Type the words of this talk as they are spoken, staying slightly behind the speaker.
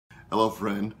Hello,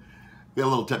 friend. We had a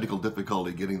little technical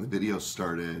difficulty getting the video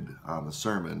started on the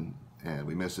sermon, and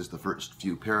we missed just the first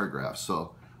few paragraphs.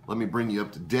 So let me bring you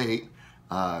up to date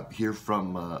here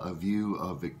from a view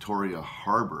of Victoria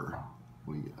Harbor.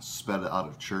 We sped out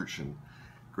of church and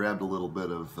grabbed a little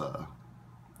bit of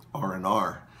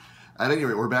R&R. At any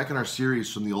rate, we're back in our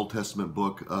series from the Old Testament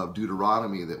book of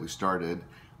Deuteronomy that we started,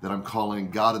 that I'm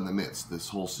calling God in the Midst. This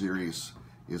whole series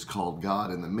is called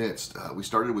God in the Midst. We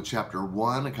started with chapter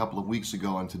 1 a couple of weeks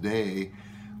ago, and today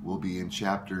we'll be in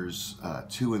chapters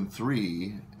 2 and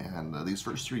 3. And these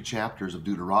first 3 chapters of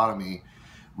Deuteronomy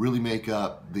really make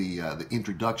up the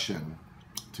introduction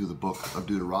to the book of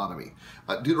Deuteronomy.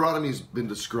 Deuteronomy has been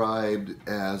described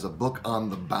as a book on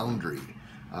the boundary.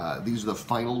 These are the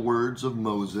final words of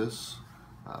Moses.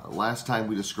 Last time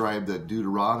we described that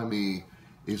Deuteronomy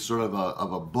is sort of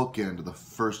a bookend to the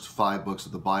first 5 books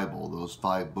of the Bible, those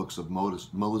 5 books of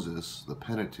Moses, the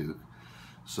Pentateuch.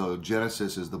 So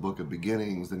Genesis is the book of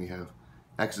beginnings, then you have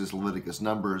Exodus, Leviticus,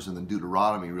 Numbers, and then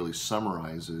Deuteronomy really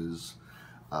summarizes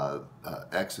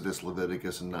Exodus,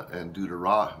 Leviticus, and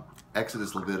Deuteronomy.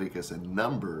 Exodus, Leviticus, and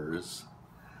Numbers.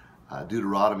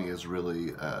 Deuteronomy is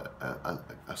really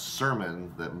a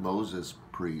sermon that Moses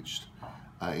preached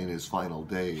in his final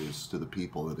days to the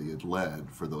people that he had led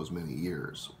for those many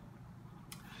years.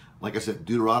 Like I said,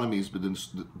 Deuteronomy has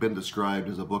been described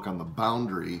as a book on the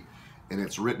boundary, and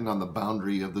it's written on the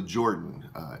boundary of the Jordan,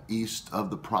 east of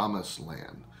the Promised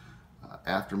Land.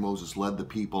 After Moses led the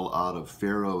people out of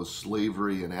Pharaoh's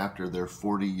slavery and after their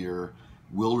 40-year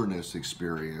wilderness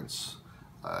experience,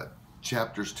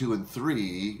 chapters 2 and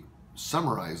 3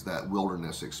 summarize that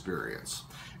wilderness experience.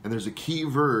 And there's a key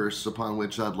verse upon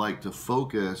which I'd like to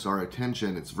focus our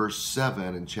attention. It's verse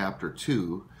 7 in chapter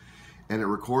 2, and it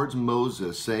records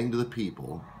Moses saying to the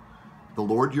people, "The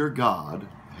Lord your God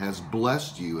has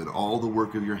blessed you in all the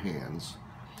work of your hands.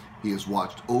 He has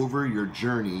watched over your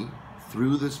journey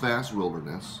through this vast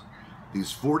wilderness.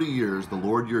 These 40 years the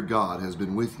Lord your God has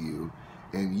been with you,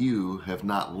 and you have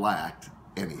not lacked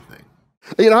anything."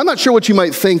 I'm not sure what you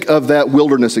might think of that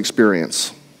wilderness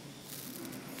experience,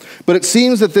 but it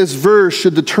seems that this verse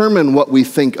should determine what we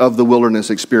think of the wilderness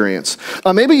experience.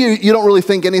 Maybe you don't really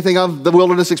think anything of the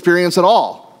wilderness experience at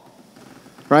all,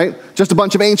 right? Just a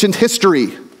bunch of ancient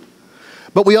history.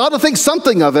 But we ought to think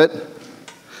something of it,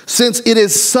 since it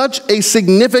is such a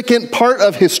significant part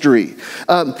of history.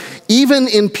 Even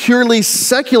in purely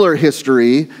secular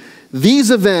history,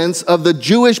 these events of the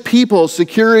Jewish people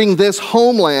securing this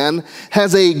homeland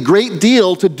has a great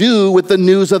deal to do with the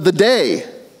news of the day,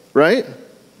 right?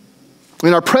 I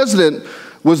mean, our president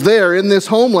was there in this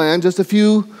homeland just a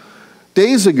few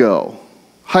days ago,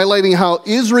 highlighting how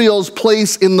Israel's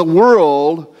place in the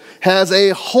world has a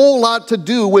whole lot to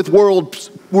do with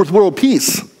world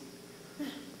peace.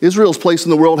 Israel's place in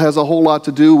the world has a whole lot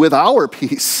to do with our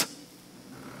peace.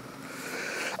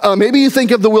 Maybe you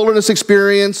think of the wilderness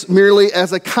experience merely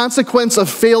as a consequence of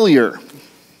failure.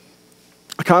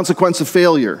 A consequence of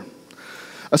failure.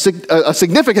 A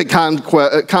significant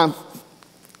consequence,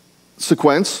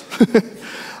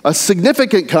 a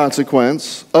significant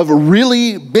consequence of a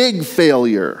really big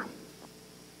failure.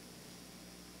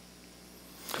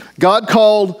 God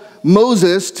called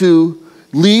Moses to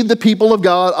lead the people of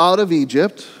God out of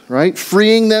Egypt, right?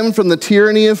 Freeing them from the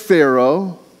tyranny of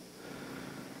Pharaoh.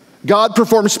 God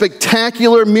performed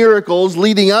spectacular miracles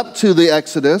leading up to the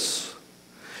Exodus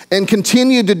and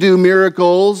continued to do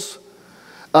miracles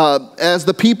as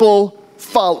the people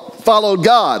followed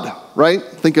God, right?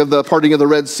 Think of the parting of the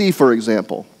Red Sea, for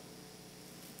example.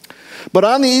 But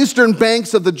on the eastern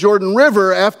banks of the Jordan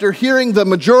River, after hearing the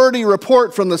majority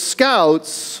report from the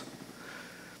scouts,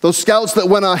 those scouts that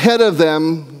went ahead of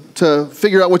them to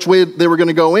figure out which way they were going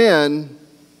to go in,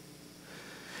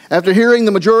 after hearing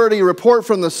the majority report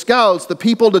from the scouts, the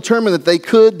people determined that they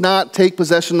could not take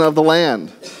possession of the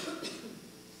land.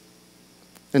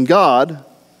 And God,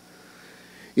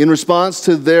 in response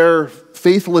to their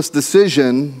faithless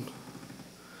decision,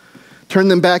 turned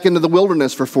them back into the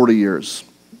wilderness for 40 years.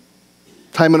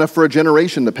 Time enough for a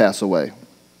generation to pass away.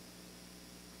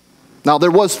 Now,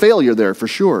 there was failure there for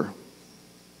sure.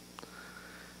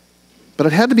 But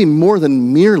it had to be more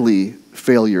than merely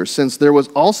failure, since there was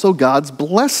also God's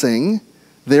blessing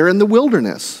there in the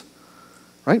wilderness.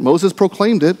 Right? Moses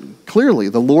proclaimed it clearly.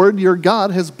 The Lord your God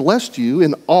has blessed you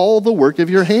in all the work of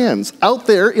your hands, out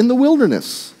there in the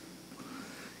wilderness.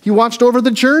 He watched over the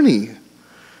journey,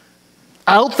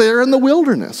 out there in the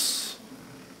wilderness.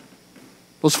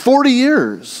 Those 40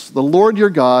 years, the Lord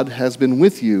your God has been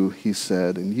with you, he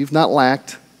said, and you've not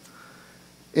lacked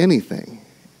anything.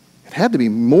 It had to be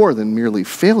more than merely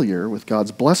failure with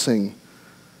God's blessing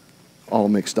all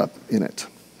mixed up in it.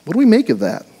 What do we make of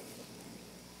that?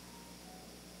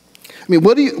 I mean,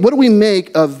 what do we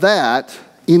make of that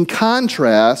in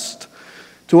contrast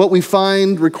to what we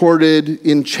find recorded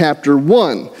in chapter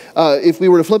 1? If we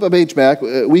were to flip a page back,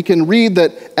 we can read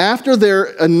that after their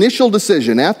initial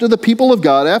decision, after the people of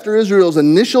God, after Israel's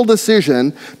initial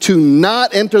decision to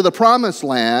not enter the promised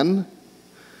land,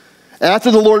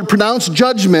 after the Lord pronounced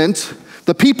judgment,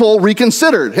 the people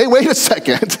reconsidered. Hey, wait a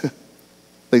second,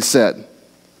 they said.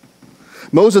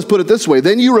 Moses put it this way,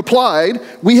 "Then you replied,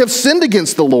 'We have sinned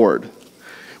against the Lord.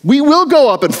 We will go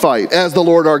up and fight, as the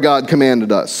Lord our God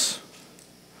commanded us.'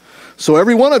 So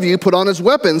every one of you put on his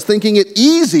weapons, thinking it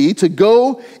easy to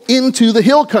go into the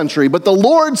hill country. But the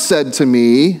Lord said to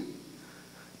me,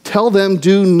 'Tell them,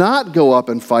 do not go up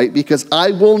and fight, because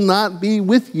I will not be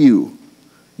with you.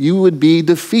 You would be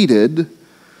defeated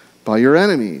by your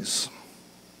enemies.'"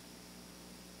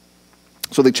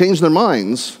 So they changed their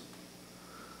minds.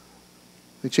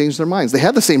 They changed their minds. They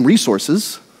had the same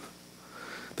resources.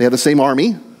 They had the same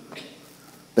army.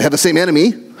 They had the same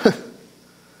enemy.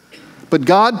 But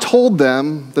God told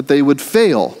them that they would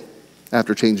fail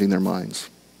after changing their minds.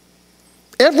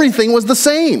 Everything was the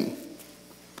same,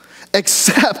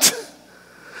 except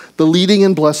the leading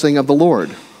and blessing of the Lord.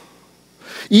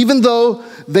 Even though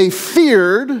they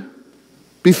feared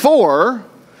before,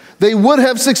 they would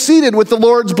have succeeded with the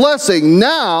Lord's blessing.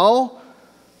 Now,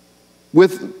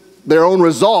 with their own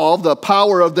resolve, the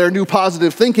power of their new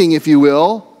positive thinking, if you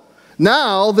will,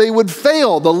 now they would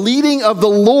fail. The leading of the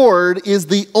Lord is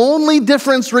the only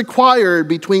difference required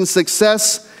between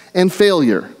success and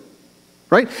failure.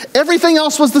 Right? Everything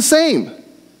else was the same,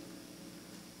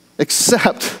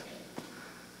 except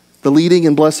the leading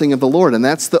and blessing of the Lord. And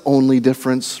that's the only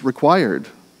difference required.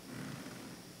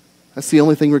 That's the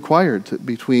only thing required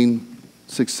between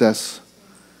success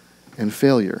and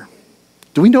failure.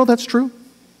 Do we know that's true?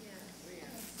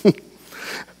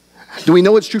 Do we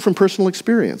know it's true from personal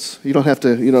experience? You don't have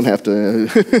to.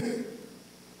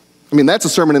 I mean, that's a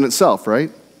sermon in itself,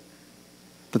 right?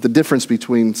 That the difference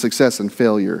between success and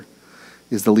failure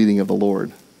is the leading of the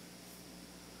Lord.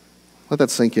 Let that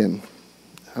sink in.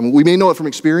 I mean, we may know it from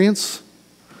experience,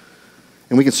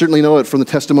 and we can certainly know it from the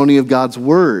testimony of God's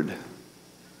word.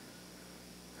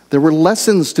 There were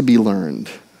lessons to be learned,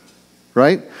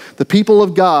 right? The people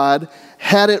of God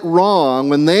had it wrong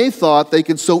when they thought they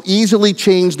could so easily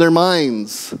change their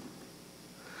minds.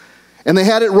 And they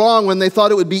had it wrong when they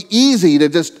thought it would be easy to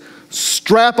just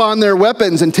strap on their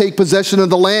weapons and take possession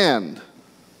of the land.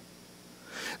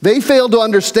 They failed to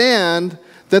understand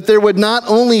that there would not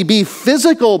only be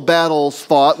physical battles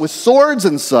fought with swords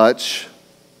and such,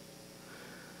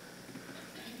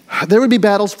 there would be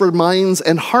battles for minds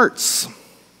and hearts.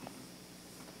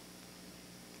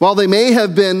 While they may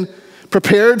have been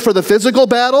prepared for the physical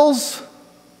battles,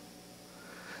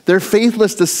 their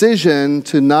faithless decision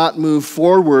to not move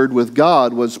forward with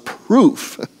God was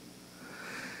proof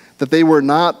that they were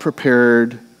not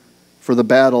prepared for the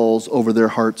battles over their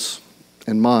hearts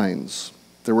and minds.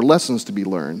 There were lessons to be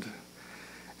learned,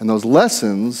 and those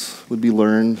lessons would be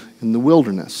learned in the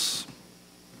wilderness.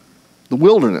 The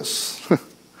wilderness.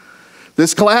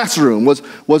 This classroom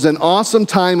was an awesome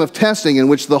time of testing in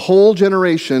which the whole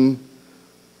generation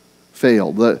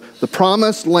failed. The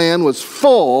promised land was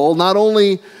full not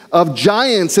only of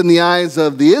giants in the eyes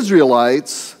of the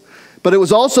Israelites, but it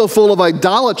was also full of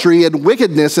idolatry and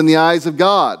wickedness in the eyes of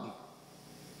God.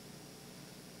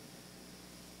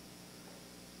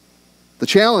 The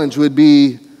challenge would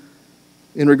be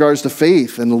in regards to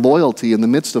faith and loyalty in the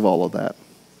midst of all of that.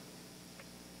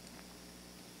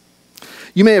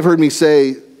 You may have heard me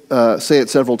say it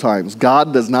several times.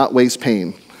 God does not waste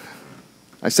pain.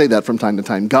 I say that from time to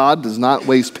time. God does not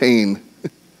waste pain.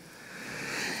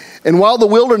 And while the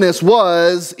wilderness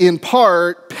was, in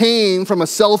part, pain from a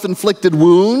self-inflicted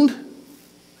wound,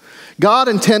 God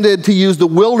intended to use the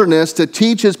wilderness to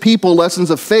teach his people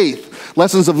lessons of faith,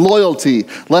 lessons of loyalty,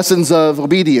 lessons of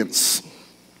obedience.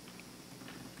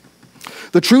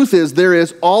 The truth is, there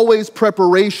is always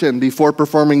preparation before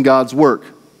performing God's work.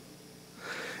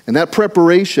 And that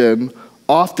preparation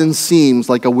often seems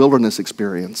like a wilderness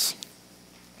experience.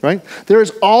 Right? There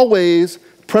is always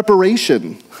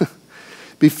preparation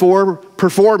before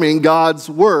performing God's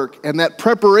work. And that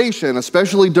preparation,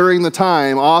 especially during the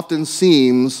time, often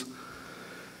seems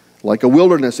like a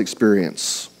wilderness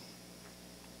experience.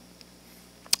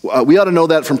 We ought to know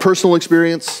that from personal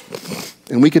experience,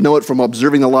 and we can know it from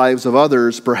observing the lives of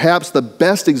others. Perhaps the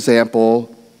best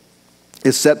example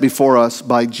is set before us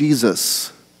by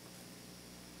Jesus.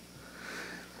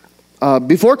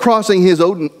 Before crossing his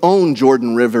own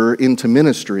Jordan River into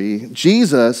ministry,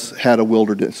 Jesus had a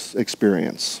wilderness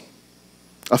experience,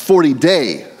 a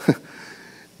 40-day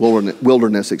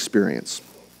wilderness experience.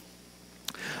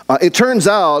 It turns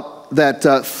out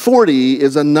that 40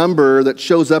 is a number that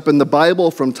shows up in the Bible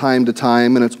from time to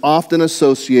time, and it's often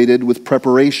associated with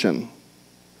preparation.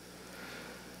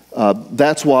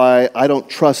 That's why I don't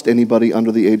trust anybody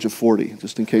under the age of 40,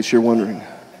 just in case you're wondering.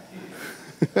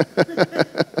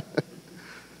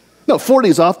 No, 40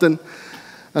 is often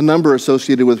a number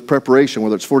associated with preparation,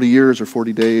 whether it's 40 years or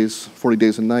 40 days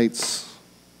and nights.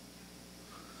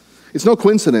 It's no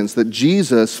coincidence that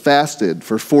Jesus fasted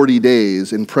for 40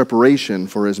 days in preparation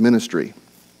for his ministry.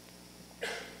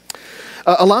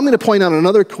 Allow me to point out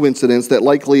another coincidence that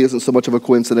likely isn't so much of a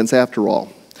coincidence after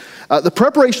all. The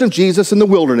preparation of Jesus in the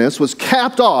wilderness was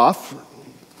capped off,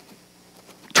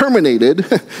 terminated,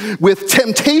 with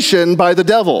temptation by the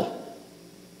devil.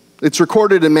 It's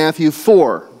recorded in Matthew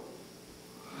 4.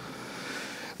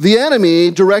 The enemy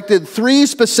directed 3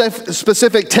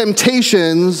 specific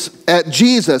temptations at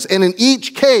Jesus, and in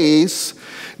each case,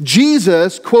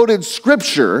 Jesus quoted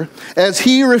Scripture as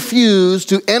he refused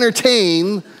to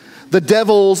entertain the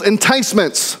devil's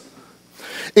enticements.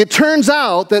 It turns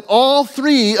out that all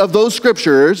 3 of those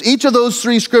Scriptures, each of those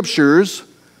 3 Scriptures,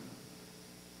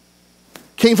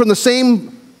 came from the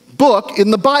same book in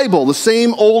the Bible, the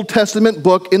same Old Testament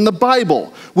book in the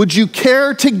Bible. Would you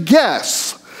care to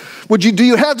guess? Do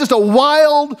you have just a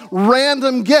wild,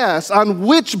 random guess on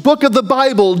which book of the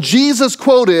Bible Jesus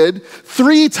quoted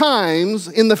 3 times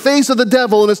in the face of the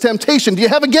devil and his temptation? Do you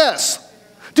have a guess?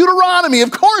 Deuteronomy.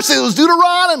 Of course it was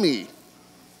Deuteronomy.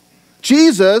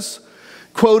 Jesus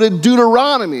quoted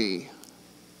Deuteronomy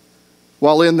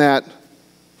while in that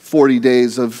 40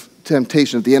 days of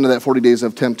temptation, at the end of that 40 days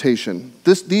of temptation.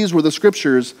 These were the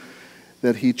Scriptures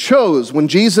that he chose. When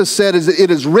Jesus said, "It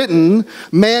is written,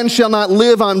 man shall not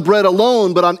live on bread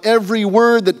alone, but on every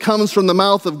word that comes from the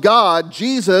mouth of God,"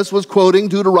 Jesus was quoting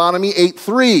Deuteronomy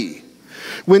 8:3.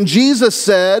 When Jesus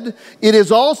said, "It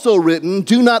is also written,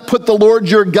 do not put the Lord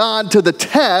your God to the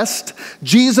test,"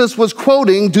 Jesus was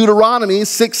quoting Deuteronomy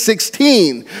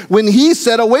 6:16. When he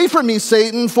said, "Away from me,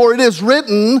 Satan, for it is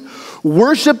written,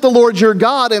 worship the Lord your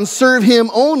God and serve him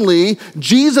only,"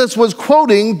 Jesus was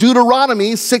quoting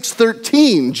Deuteronomy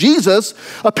 6:13. Jesus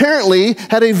apparently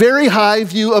had a very high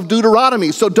view of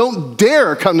Deuteronomy, so don't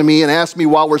dare come to me and ask me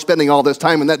while we're spending all this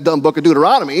time in that dumb book of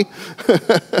Deuteronomy.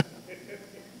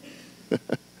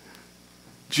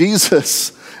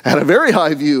 Jesus had a very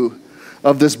high view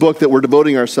of this book that we're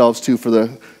devoting ourselves to for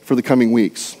the coming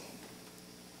weeks.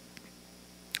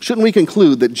 Shouldn't we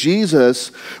conclude that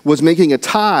Jesus was making a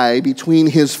tie between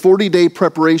his 40-day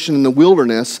preparation in the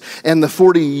wilderness and the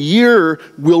 40-year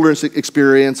wilderness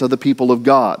experience of the people of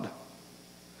God?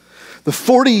 The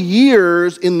 40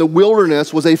 years in the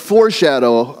wilderness was a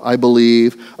foreshadow, I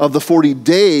believe, of the 40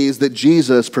 days that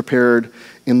Jesus prepared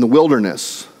in the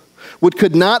wilderness. What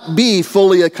could not be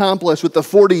fully accomplished with the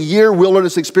 40-year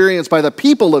wilderness experience by the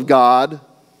people of God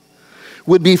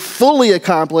would be fully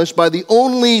accomplished by the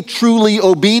only truly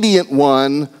obedient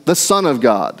one, the Son of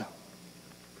God.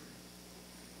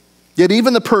 Yet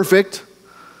even the perfect,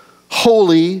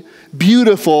 holy,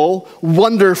 beautiful,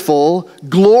 wonderful,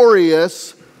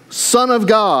 glorious Son of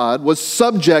God was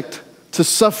subject to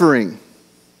suffering,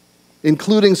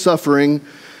 including suffering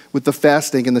with the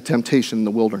fasting and the temptation in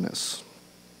the wilderness.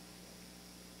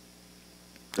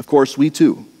 Of course, we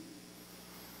too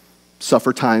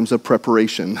suffer times of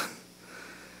preparation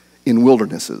in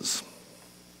wildernesses.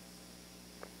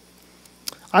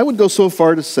 I would go so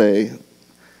far to say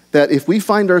that if we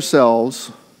find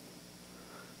ourselves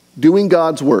doing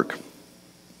God's work,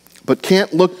 but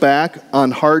can't look back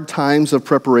on hard times of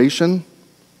preparation,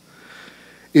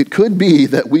 it could be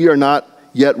that we are not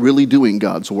yet really doing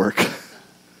God's work.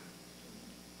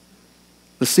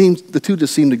 The two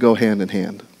just seem to go hand in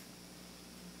hand.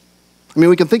 I mean,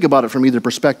 we can think about it from either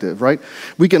perspective, right?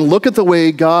 We can look at the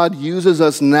way God uses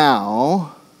us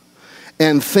now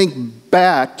and think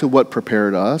back to what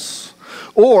prepared us,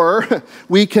 or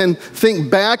we can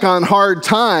think back on hard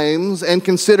times and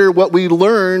consider what we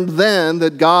learned then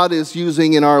that God is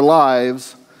using in our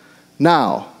lives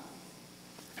now.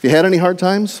 Have you had any hard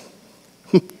times?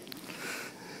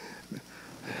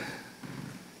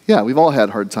 Yeah, we've all had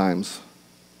hard times.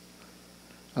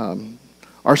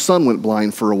 Our son went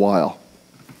blind for a while.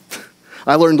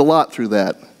 I learned a lot through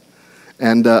that,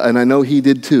 and I know he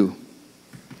did too.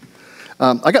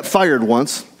 I got fired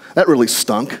once. That really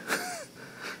stunk.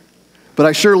 But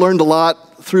I sure learned a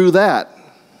lot through that.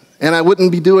 And I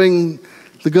wouldn't be doing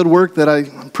the good work that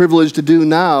I'm privileged to do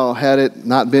now had it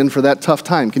not been for that tough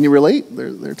time. Can you relate?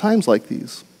 There are times like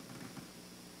these.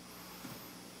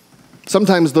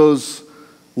 Sometimes those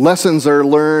lessons are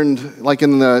learned like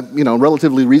in the,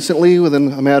 relatively recently,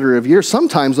 within a matter of years.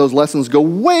 Sometimes those lessons go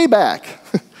way back,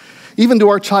 even to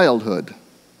our childhood.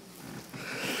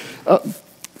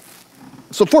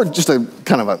 So for just a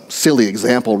kind of a silly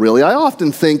example, really, I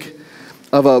often think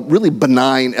of a really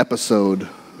benign episode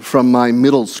from my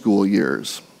middle school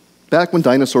years, back when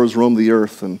dinosaurs roamed the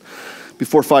earth and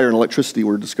before fire and electricity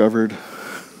were discovered.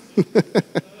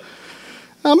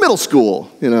 Middle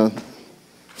school,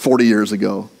 40 years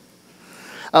ago.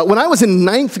 When I was in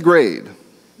 9th grade,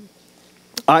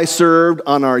 I served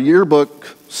on our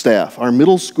yearbook staff, our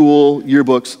middle school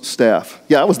yearbooks staff.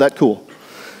 Yeah, I was that cool.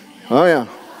 Oh, yeah.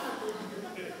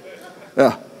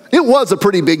 Yeah, it was a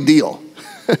pretty big deal.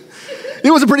 It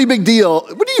was a pretty big deal.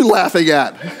 What are you laughing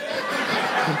at?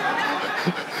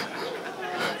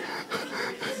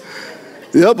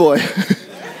 Yeah, boy.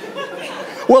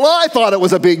 Well, I thought it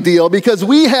was a big deal because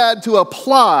we had to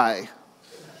apply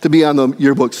to be on the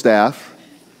yearbook staff,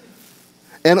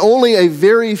 and only a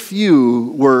very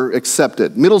few were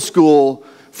accepted. Middle school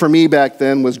for me back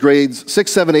then was grades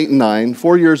 6, 7, 8, and 9,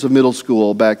 4 years of middle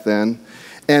school back then.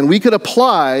 And we could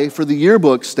apply for the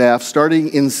yearbook staff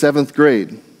starting in 7th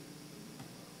grade.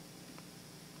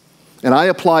 And I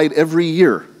applied every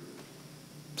year.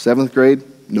 7th grade,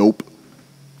 nope.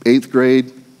 8th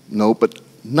grade, nope. But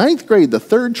 9th grade, the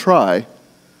 3rd try,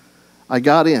 I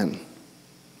got in.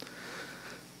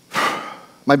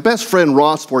 My best friend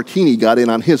Ross Fortini got in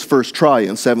on his first try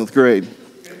in 7th grade.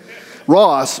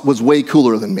 Ross was way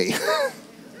cooler than me.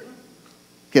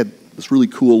 He had this really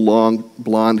cool long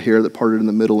blonde hair that parted in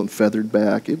the middle and feathered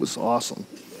back. It was awesome.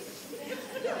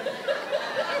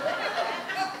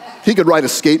 He could ride a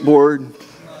skateboard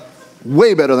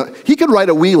way better than he could ride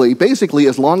a wheelie basically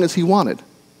as long as he wanted.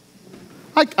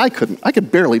 I couldn't. I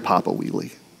could barely pop a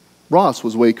wheelie. Ross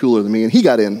was way cooler than me, and he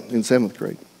got in 7th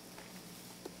grade.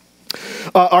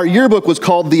 Our yearbook was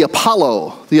called the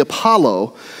Apollo. The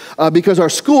Apollo, because our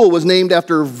school was named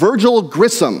after Virgil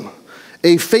Grissom,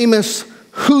 a famous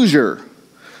Hoosier.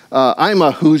 I'm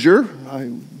a Hoosier.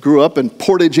 I grew up in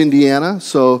Portage, Indiana,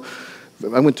 so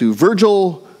I went to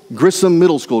Virgil Grissom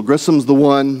Middle School. Grissom's the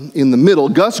one in the middle.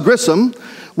 Gus Grissom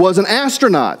was an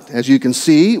astronaut, as you can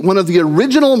see, one of the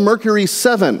original Mercury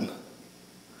 7,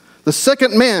 the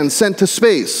second man sent to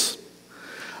space.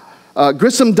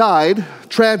 Grissom died,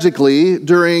 tragically,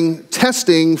 during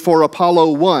testing for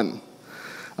Apollo 1.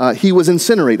 He was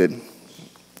incinerated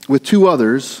with 2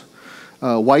 others,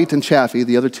 White and Chaffee,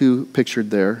 the other 2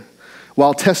 pictured there,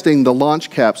 while testing the launch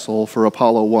capsule for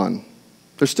Apollo 1.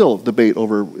 There's still debate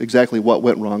over exactly what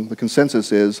went wrong. The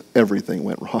consensus is everything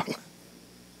went wrong.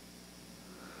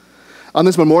 On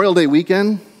this Memorial Day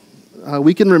weekend,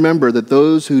 we can remember that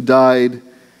those who died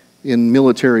in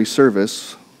military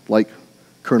service, like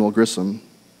Colonel Grissom,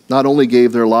 not only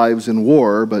gave their lives in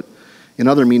war, but in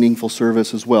other meaningful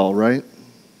service as well, right?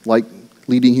 Like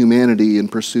leading humanity in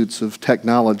pursuits of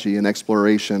technology and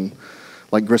exploration,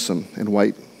 like Grissom and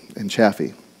White and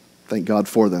Chaffee. Thank God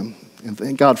for them. And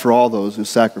thank God for all those who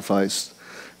sacrificed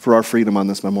for our freedom on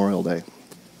this Memorial Day.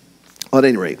 Well, at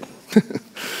any rate,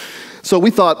 so we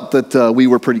thought that we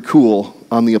were pretty cool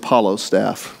on the Apollo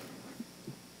staff,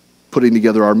 putting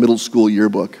together our middle school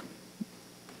yearbook.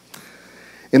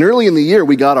 And early in the year,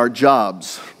 we got our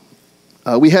jobs.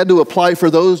 We had to apply for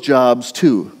those jobs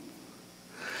too.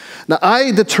 Now,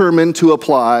 I determined to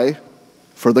apply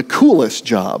for the coolest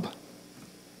job,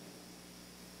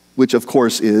 which of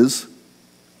course is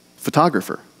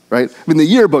photographer, right? I mean, the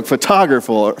yearbook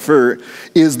photographer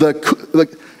is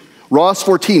Ross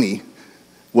Fortini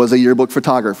was a yearbook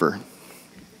photographer.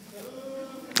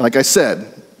 Like I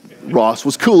said, Ross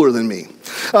was cooler than me.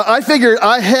 I figured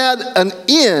I had an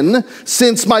in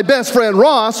since my best friend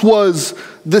Ross was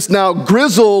this now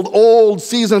grizzled, old,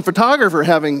 seasoned photographer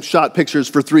having shot pictures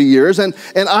for 3 years, and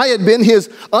I had been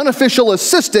his unofficial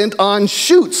assistant on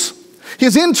shoots,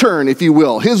 his intern, if you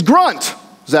will, his grunt,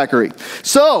 Zachary.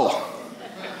 So,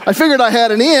 I figured I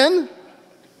had an in.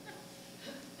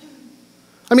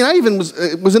 I mean, I even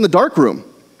was in the dark room.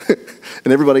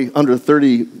 And everybody under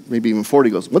 30, maybe even 40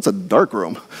 goes, what's a dark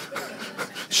room?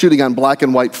 Shooting on black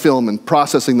and white film and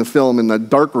processing the film in the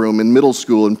dark room in middle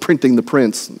school and printing the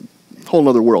prints. Whole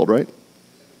other world, right?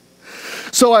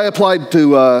 So I applied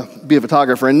to be a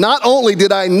photographer, and not only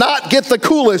did I not get the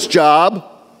coolest job,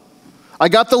 I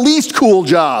got the least cool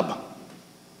job.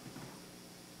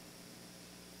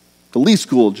 The least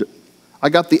cool job. I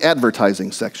got the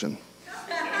advertising section.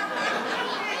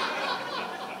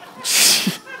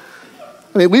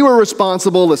 I mean, we were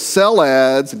responsible to sell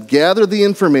ads, gather the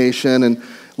information, and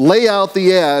lay out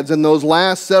the ads in those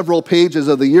last several pages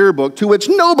of the yearbook to which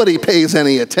nobody pays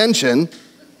any attention.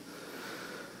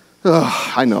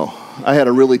 I know. I had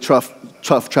a really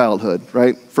tough childhood,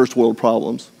 right? First world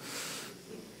problems.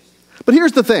 But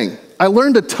here's the thing. I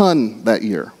learned a ton that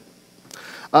year.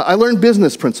 I learned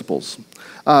business principles.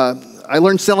 I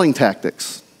learned selling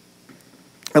tactics.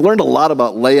 I learned a lot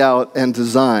about layout and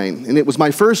design, and it was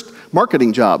my first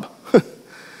marketing job.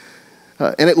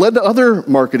 And it led to other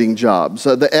marketing jobs.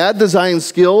 The ad design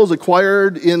skills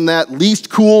acquired in that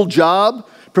least cool job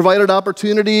provided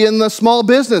opportunity in the small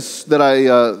business that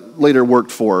I later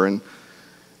worked for, and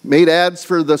made ads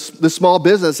for the small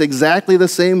business exactly the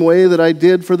same way that I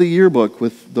did for the yearbook,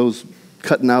 with those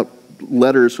cutting out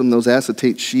letters from those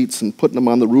acetate sheets and putting them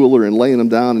on the ruler and laying them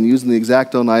down and using the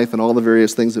X-Acto knife and all the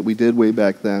various things that we did way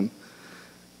back then.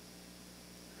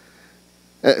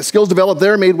 Skills developed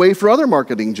there made way for other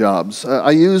marketing jobs.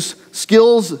 I use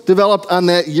skills developed on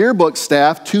that yearbook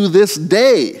staff to this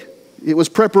day. It was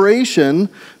preparation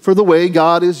for the way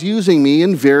God is using me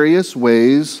in various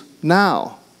ways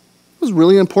now. It was a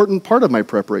really important part of my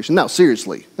preparation. Now,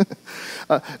 seriously,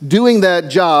 doing that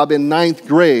job in 9th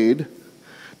grade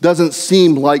doesn't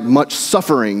seem like much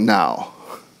suffering now.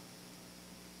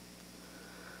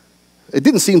 It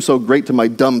didn't seem so great to my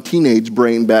dumb teenage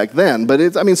brain back then, but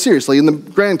seriously, in the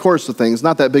grand course of things,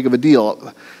 not that big of a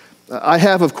deal. I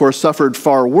have, of course, suffered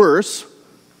far worse,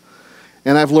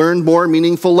 and I've learned more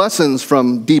meaningful lessons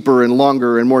from deeper and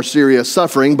longer and more serious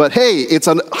suffering, but hey, it's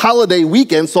a holiday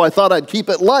weekend, so I thought I'd keep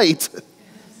it light.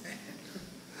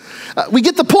 We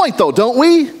get the point, though, don't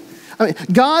we?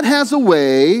 God has a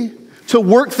way to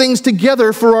work things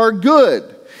together for our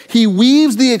good. He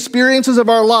weaves the experiences of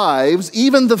our lives,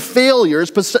 even the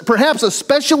failures, perhaps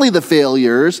especially the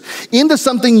failures, into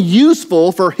something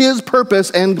useful for His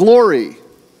purpose and glory.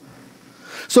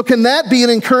 So can that be an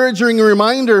encouraging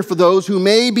reminder for those who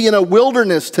may be in a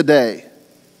wilderness today?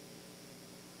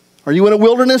 Are you in a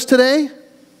wilderness today?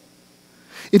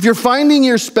 If you're finding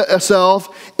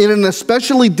yourself in an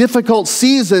especially difficult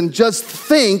season, just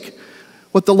think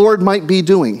what the Lord might be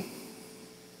doing.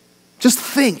 Just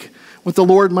think what the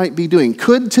Lord might be doing.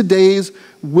 Could today's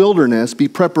wilderness be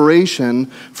preparation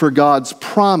for God's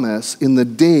promise in the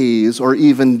days or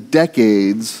even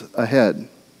decades ahead?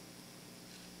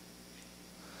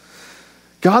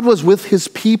 God was with His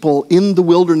people in the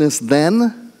wilderness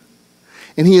then,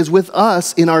 and He is with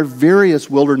us in our various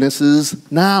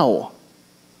wildernesses now.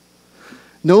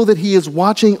 Know that He is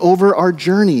watching over our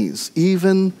journeys,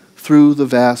 even through the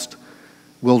vast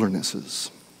wildernesses.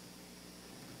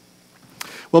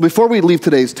 Well, before we leave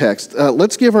today's text,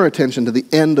 let's give our attention to the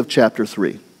end of chapter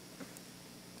 3.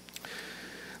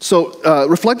 So,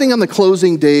 reflecting on the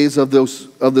closing days of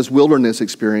this wilderness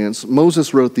experience,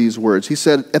 Moses wrote these words. He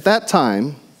said, at that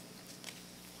time,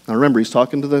 now remember, he's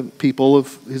talking to the people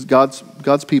of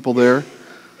God's people there,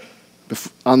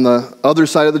 on the other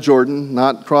side of the Jordan,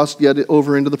 not crossed yet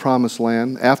over into the promised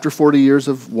land, after 40 years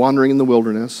of wandering in the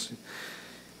wilderness.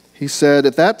 He said,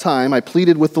 at that time I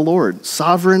pleaded with the Lord,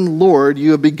 Sovereign Lord,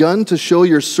 you have begun to show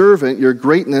your servant your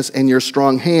greatness and your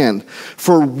strong hand.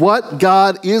 For what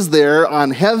God is there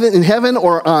in heaven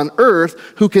or on earth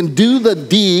who can do the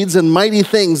deeds and mighty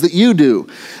things that you do?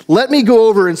 Let me go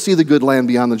over and see the good land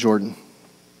beyond the Jordan.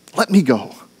 Let me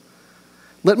go.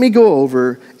 Let me go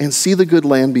over and see the good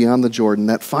land beyond the Jordan,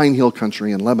 that fine hill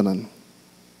country in Lebanon.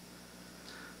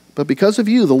 But because of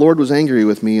you, the Lord was angry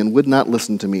with me and would not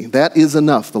listen to me. That is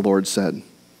enough, the Lord said.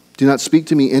 Do not speak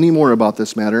to me any more about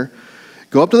this matter.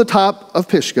 Go up to the top of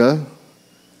Pisgah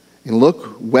and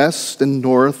look west and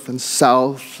north and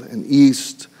south and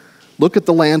east. Look at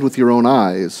the land with your own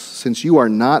eyes, since you are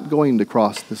not going to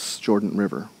cross this Jordan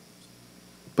River.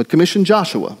 But commission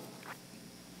Joshua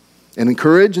and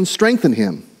encourage and strengthen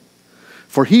him,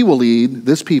 for he will lead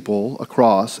this people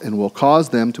across and will cause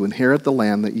them to inherit the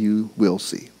land that you will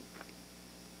see.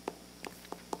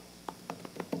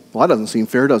 Well, that doesn't seem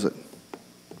fair, does it?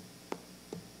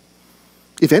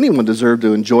 If anyone deserved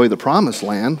to enjoy the promised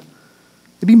land,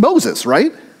 it'd be Moses,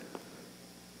 right?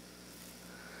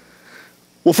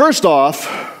 Well, first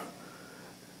off,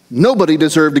 nobody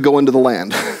deserved to go into the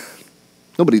land.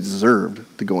 Nobody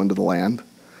deserved to go into the land.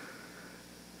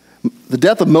 The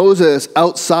death of Moses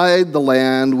outside the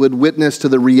land would witness to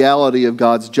the reality of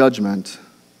God's judgment,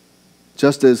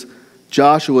 just as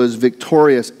Joshua's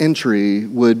victorious entry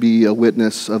would be a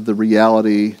witness of the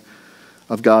reality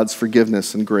of God's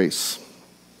forgiveness and grace.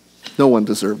 No one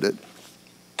deserved it.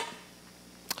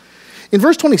 In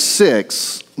verse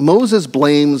 26, Moses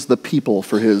blames the people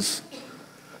for his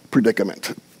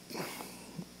predicament.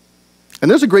 And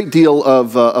there's a great deal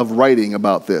of writing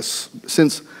about this,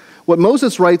 since what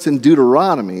Moses writes in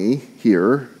Deuteronomy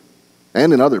here,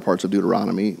 and in other parts of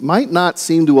Deuteronomy, might not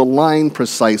seem to align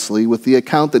precisely with the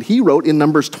account that he wrote in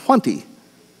Numbers 20.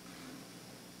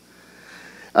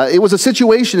 It was a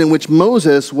situation in which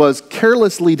Moses was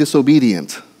carelessly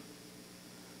disobedient,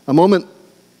 a moment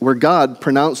where God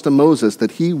pronounced to Moses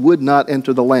that he would not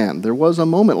enter the land. There was a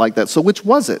moment like that. So which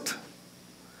was it?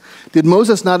 Did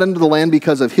Moses not enter the land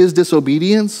because of his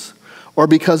disobedience or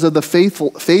because of the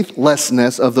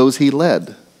faithlessness of those he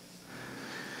led?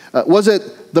 Was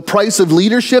it the price of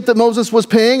leadership that Moses was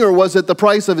paying, or was it the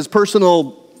price of his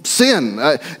personal sin?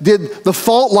 Did the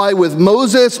fault lie with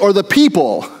Moses or the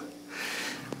people?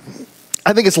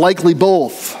 I think it's likely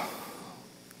both.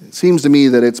 It seems to me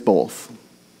that it's both.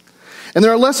 And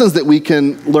there are lessons that we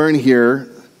can learn here.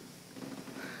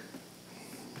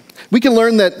 We can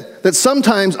learn that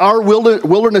sometimes our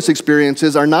wilderness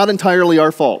experiences are not entirely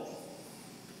our fault.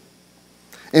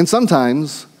 And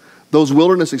sometimes those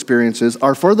wilderness experiences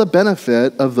are for the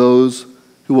benefit of those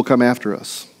who will come after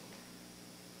us.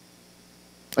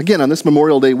 Again, on this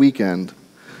Memorial Day weekend,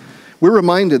 we're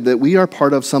reminded that we are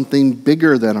part of something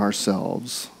bigger than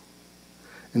ourselves.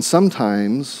 And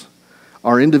sometimes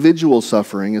our individual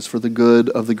suffering is for the good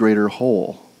of the greater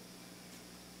whole.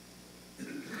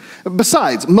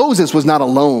 Besides, Moses was not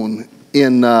alone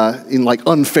in like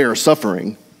unfair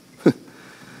suffering.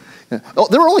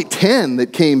 There were only 10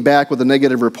 that came back with a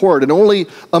negative report, and only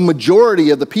a majority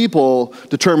of the people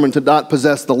determined to not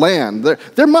possess the land.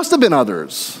 There must have been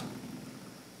others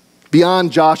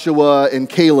beyond Joshua and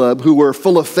Caleb who were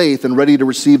full of faith and ready to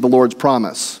receive the Lord's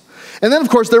promise. And then, of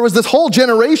course, there was this whole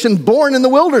generation born in the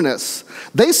wilderness.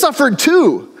 They suffered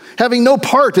too, having no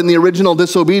part in the original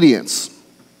disobedience.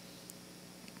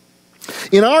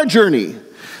 In our journey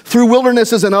through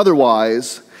wildernesses and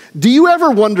otherwise, do you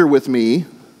ever wonder with me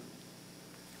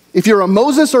if you're a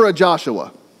Moses or a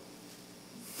Joshua?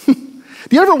 Do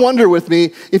you ever wonder with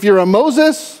me if you're a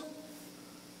Moses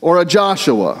or a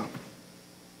Joshua?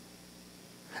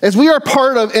 As we are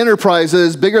part of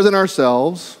enterprises bigger than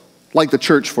ourselves, like the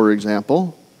church, for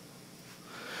example,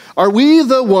 are we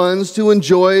the ones to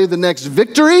enjoy the next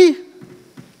victory,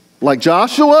 like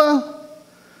Joshua?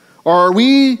 Or are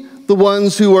we the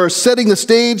ones who are setting the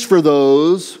stage for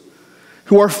those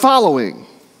who are following,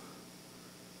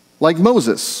 like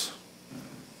Moses?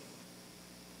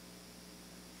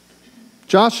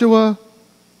 Joshua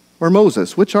or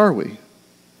Moses, which are we?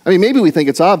 I mean, maybe we think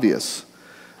it's obvious,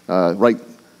 right?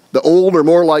 The old are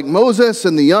more like Moses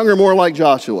and the young are more like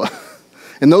Joshua.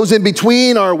 And those in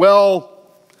between are, well,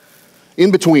 in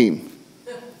between.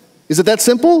 Is it that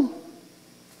simple?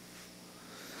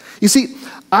 You see,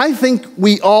 I think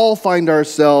we all find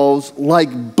ourselves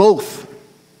like both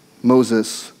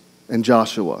Moses and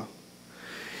Joshua.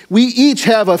 We each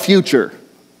have a future.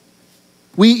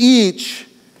 We each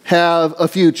have a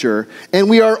future, and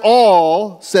we are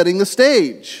all setting the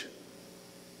stage,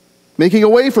 making a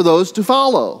way for those to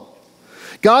follow.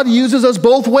 God uses us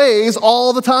both ways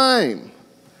all the time.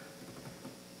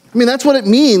 I mean, that's what it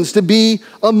means to be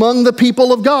among the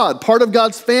people of God, part of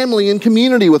God's family and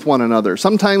community with one another.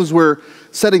 Sometimes we're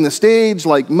setting the stage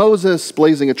like Moses,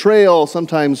 blazing a trail.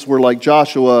 Sometimes we're like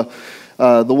Joshua,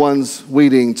 the ones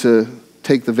waiting to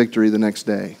take the victory the next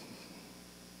day.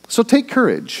 So take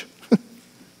courage.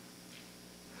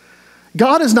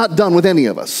 God is not done with any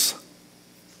of us.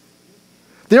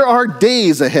 There are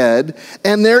days ahead,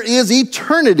 and there is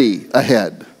eternity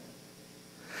ahead.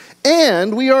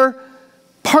 And we are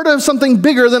part of something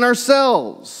bigger than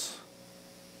ourselves.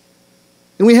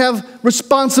 And we have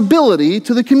responsibility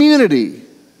to the community.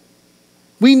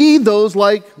 We need those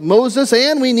like Moses,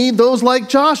 and we need those like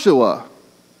Joshua.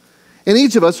 And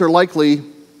each of us are likely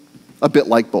a bit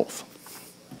like both.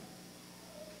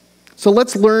 So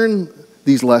let's learn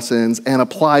these lessons and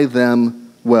apply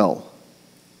them well.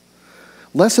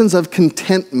 Lessons of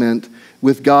contentment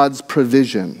with God's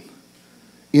provision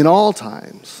in all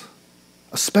times,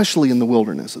 especially in the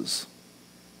wildernesses.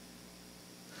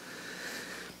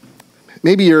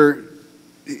 Maybe you're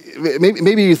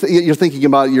thinking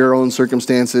about your own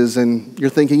circumstances and you're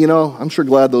thinking, I'm sure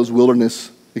glad those wilderness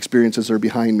experiences are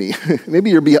behind me. Maybe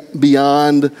you're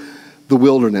beyond the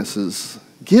wildernesses.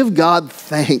 Give God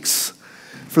thanks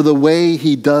for the way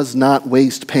He does not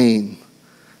waste pain,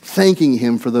 thanking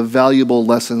Him for the valuable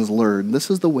lessons learned. This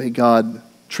is the way God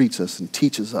treats us and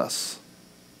teaches us.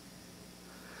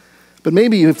 But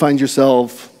maybe you find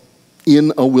yourself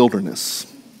in a wilderness.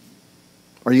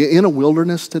 Are you in a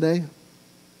wilderness today?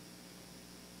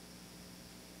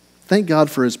 Thank God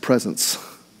for His presence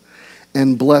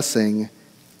and blessing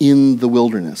in the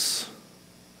wilderness.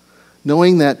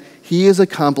 knowing that he is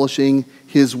accomplishing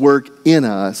his work in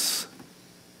us,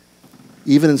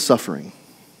 even in suffering.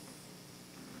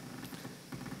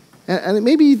 And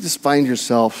maybe you just find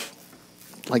yourself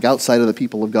like outside of the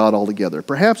people of God altogether.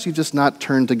 Perhaps you've just not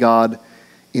turned to God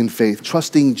in faith,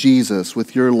 trusting Jesus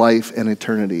with your life and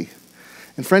eternity.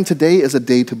 And friend, today is a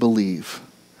day to believe.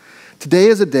 Today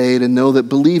is a day to know that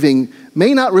believing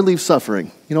may not relieve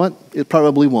suffering. You know what? It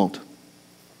probably won't.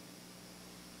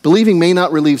 Believing may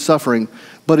not relieve suffering,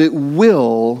 but it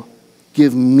will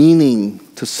give meaning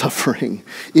to suffering.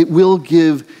 It will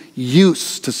give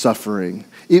use to suffering.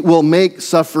 It will make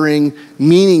suffering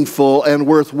meaningful and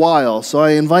worthwhile. So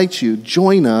I invite you,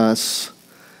 join us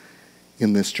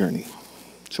in this journey.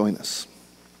 Join us.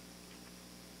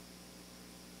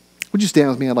 Would you stand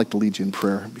with me? I'd like to lead you in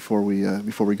prayer before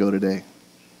we go today.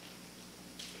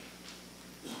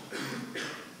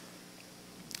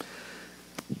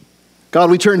 God,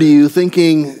 we turn to you,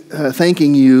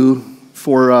 thanking you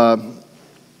for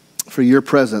your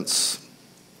presence.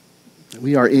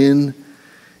 We are in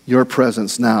your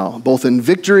presence now, both in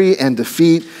victory and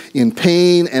defeat, in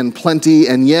pain and plenty,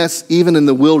 and yes, even in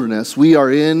the wilderness. We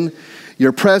are in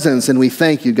your presence, and we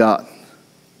thank you, God.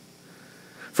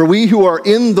 For we who are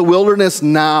in the wilderness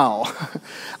now,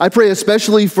 I pray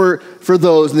especially for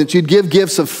those, and that you'd give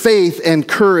gifts of faith and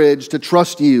courage to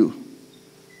trust you.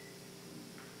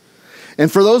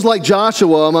 And for those like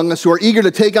Joshua among us who are eager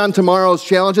to take on tomorrow's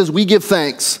challenges, we give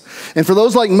thanks. And for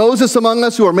those like Moses among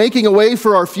us who are making a way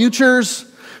for our futures,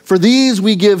 for these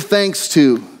we give thanks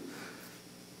to.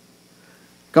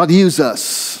 God, use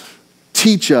us,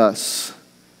 teach us.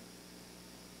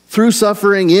 Through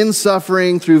suffering, in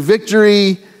suffering, through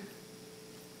victory,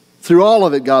 through all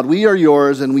of it, God, we are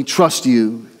yours and we trust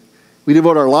you. We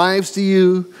devote our lives to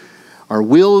you, our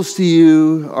wills to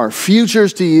you, our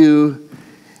futures to you,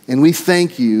 and we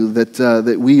thank you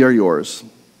that we are yours.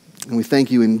 And we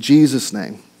thank you in Jesus'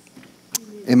 name.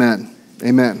 Amen.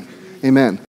 Amen.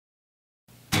 Amen.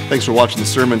 Thanks for watching the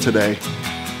sermon today.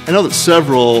 I know that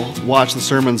several watch the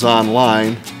sermons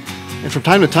online, and from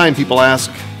time to time people ask,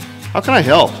 how can I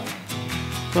help?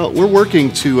 Well, we're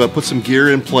working to put some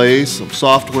gear in place, some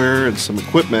software, and some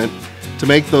equipment to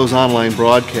make those online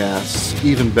broadcasts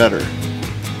even better.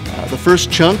 The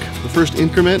first chunk, the first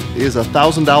increment, is a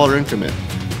 $1,000 increment.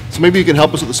 So maybe you can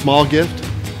help us with a small gift.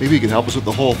 Maybe you can help us with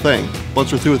the whole thing.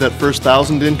 Once we're through with that first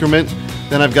 1,000 increment,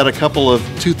 then I've got a couple of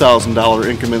 $2,000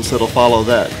 increments that'll follow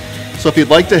that. So if you'd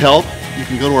like to help, you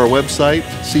can go to our website,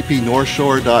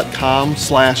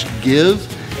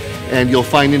 cpnorthshore.com/give, and you'll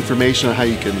find information on how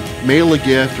you can mail a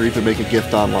gift or even make a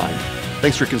gift online.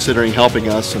 Thanks for considering helping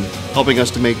us and helping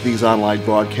us to make these online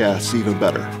broadcasts even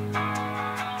better.